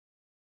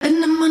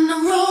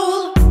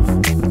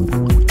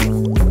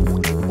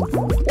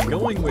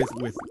going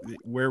with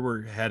where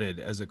we're headed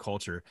as a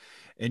culture,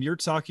 and you're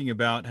talking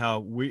about how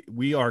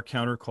we are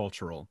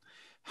countercultural.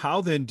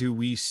 How then do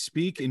we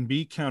speak and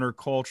be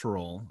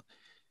countercultural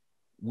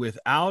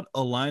without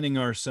aligning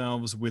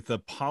ourselves with a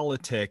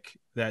politic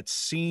that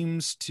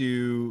seems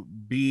to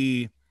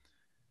be,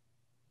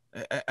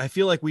 I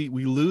feel like we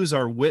lose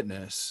our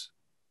witness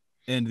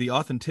and the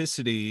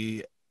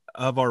authenticity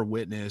of our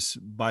witness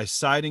by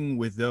siding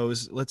with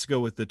those, let's go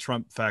with the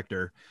Trump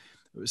factor,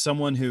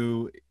 someone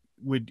who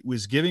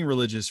was giving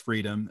religious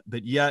freedom,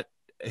 but yet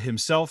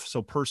himself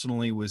so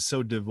personally was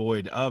so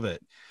devoid of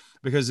it.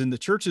 Because in the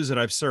churches that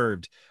I've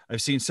served,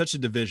 I've seen such a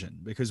division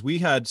because we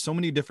had so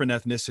many different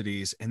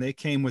ethnicities and they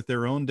came with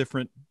their own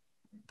different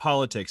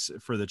politics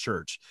for the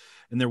church.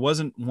 And there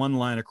wasn't one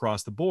line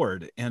across the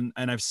board. And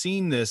I've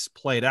seen this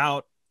played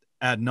out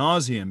ad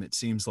nauseum, it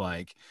seems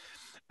like,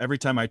 every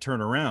time I turn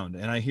around.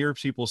 And I hear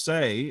people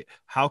say,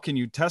 how can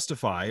you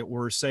testify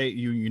or say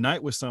you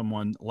unite with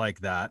someone like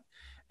that?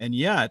 And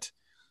yet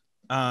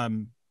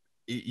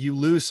you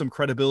lose some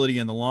credibility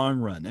in the long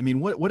run. I mean,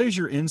 what is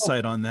your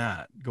insight on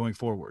that going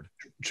forward?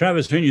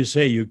 Travis, when you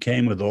say you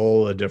came with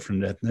all the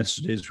different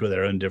ethnicities with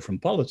their own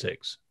different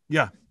politics.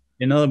 Yeah.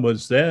 In other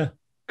words, their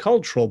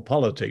cultural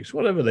politics,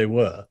 whatever they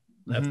were,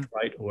 left,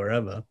 right, or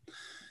wherever.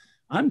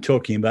 I'm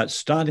talking about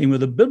starting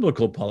with a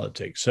biblical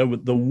politics. So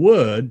the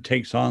word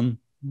takes on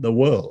the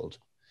world.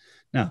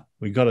 Now,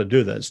 we've got to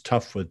do that. It's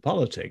tough with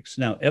politics.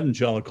 Now,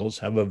 evangelicals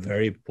have a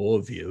very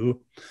poor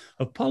view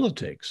of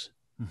politics.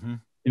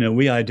 You know,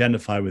 we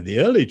identify with the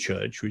early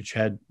church, which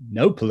had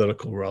no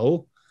political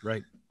role.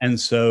 Right. And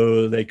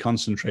so they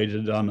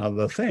concentrated on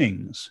other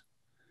things.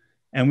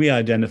 And we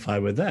identify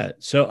with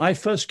that. So I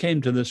first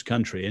came to this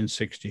country in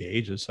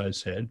 68, as I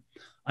said.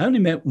 I only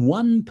met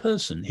one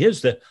person.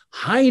 Here's the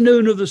high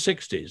noon of the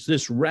 60s,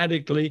 this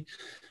radically,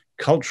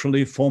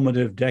 culturally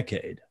formative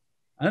decade.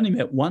 I only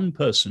met one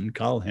person,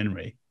 Carl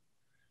Henry,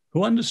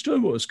 who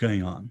understood what was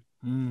going on.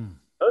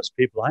 Most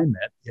people I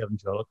met, the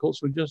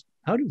evangelicals, were just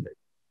out of it.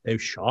 They were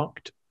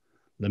shocked,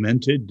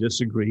 lamented,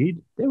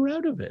 disagreed. They were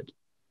out of it.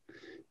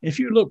 If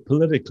you look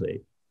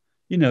politically,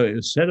 you know, it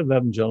was said of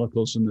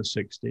evangelicals in the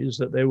 60s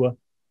that they were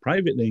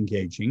privately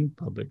engaging,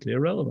 publicly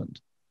irrelevant.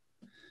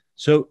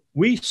 So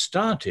we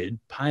started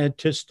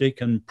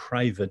pietistic and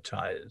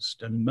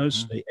privatized and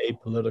mostly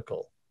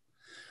apolitical.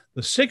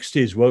 The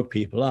 60s woke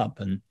people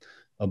up and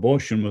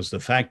abortion was the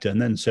factor.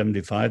 And then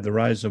 75, the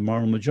rise of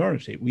moral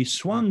majority. We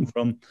swung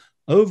from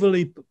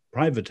overly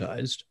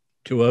privatized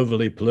to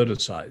overly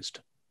politicized.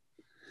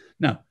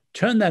 Now,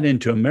 turn that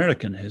into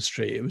American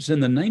history. It was in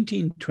the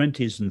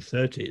 1920s and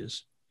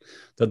 30s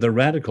that the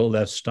radical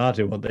left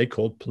started what they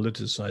called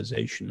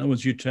politicization. In other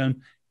words, you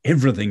turn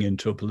everything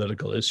into a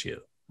political issue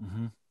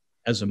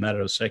as a matter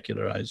of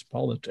secularized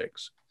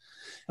politics.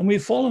 And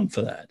we've fallen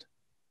for that.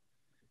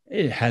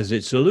 It has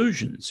its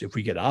illusions. If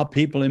we get our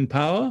people in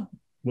power,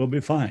 we'll be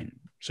fine.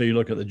 So you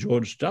look at the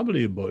George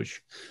W. Bush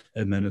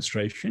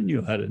administration,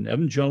 you had an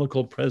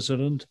evangelical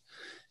president,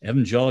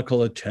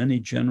 evangelical attorney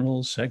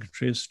general,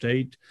 secretary of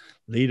state,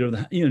 leader of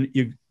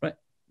the, right?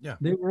 Yeah.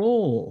 They were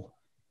all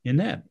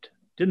inept.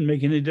 Didn't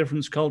make any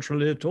difference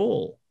culturally at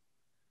all.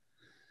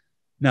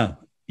 Now,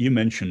 you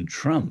mentioned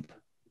Trump.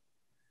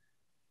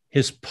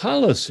 His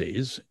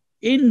policies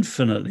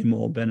infinitely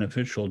more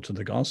beneficial to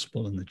the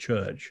gospel and the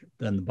church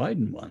than the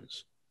Biden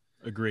ones.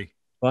 Agree.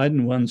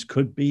 Biden ones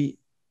could be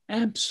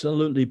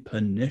absolutely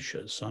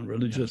pernicious on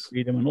religious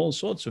freedom and all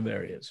sorts of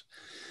areas.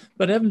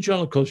 But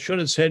evangelicals should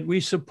have said, we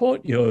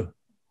support your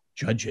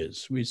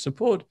judges, we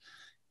support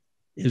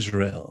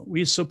Israel,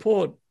 we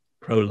support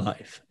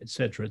pro-life, et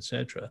cetera, et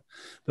cetera.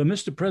 But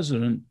Mr.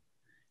 President,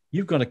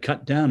 you've got to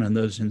cut down on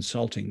those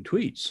insulting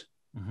tweets.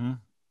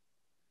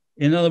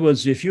 In other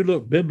words, if you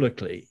look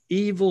biblically,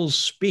 evil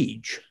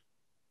speech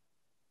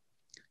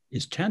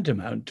is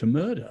tantamount to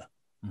murder.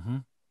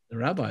 The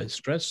rabbis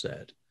stress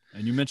that.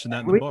 And you mentioned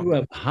that in the book. We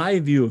have high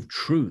view of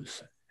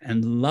truth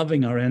and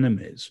loving our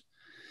enemies.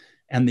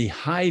 And the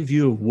high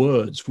view of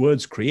words.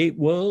 Words create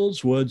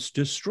worlds, words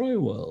destroy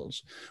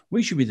worlds.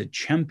 We should be the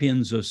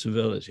champions of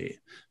civility.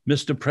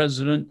 Mr.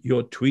 President,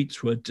 your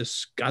tweets were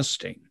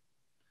disgusting.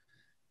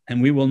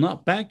 And we will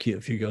not back you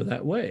if you go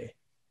that way.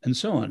 And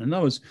so on. In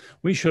other words,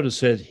 we should have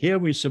said, here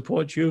we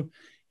support you,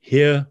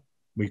 here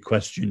we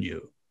question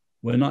you.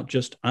 We're not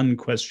just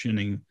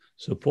unquestioning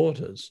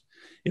supporters.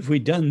 If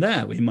we'd done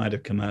that, we might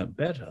have come out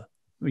better.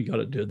 We got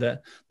to do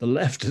that. The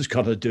left has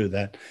got to do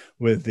that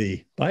with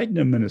the Biden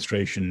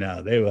administration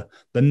now.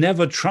 The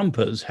never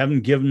Trumpers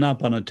haven't given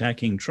up on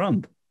attacking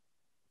Trump.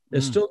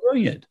 They're still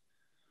doing it.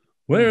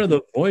 Where are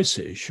the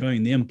voices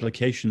showing the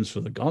implications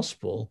for the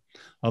gospel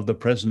of the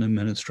present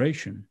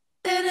administration?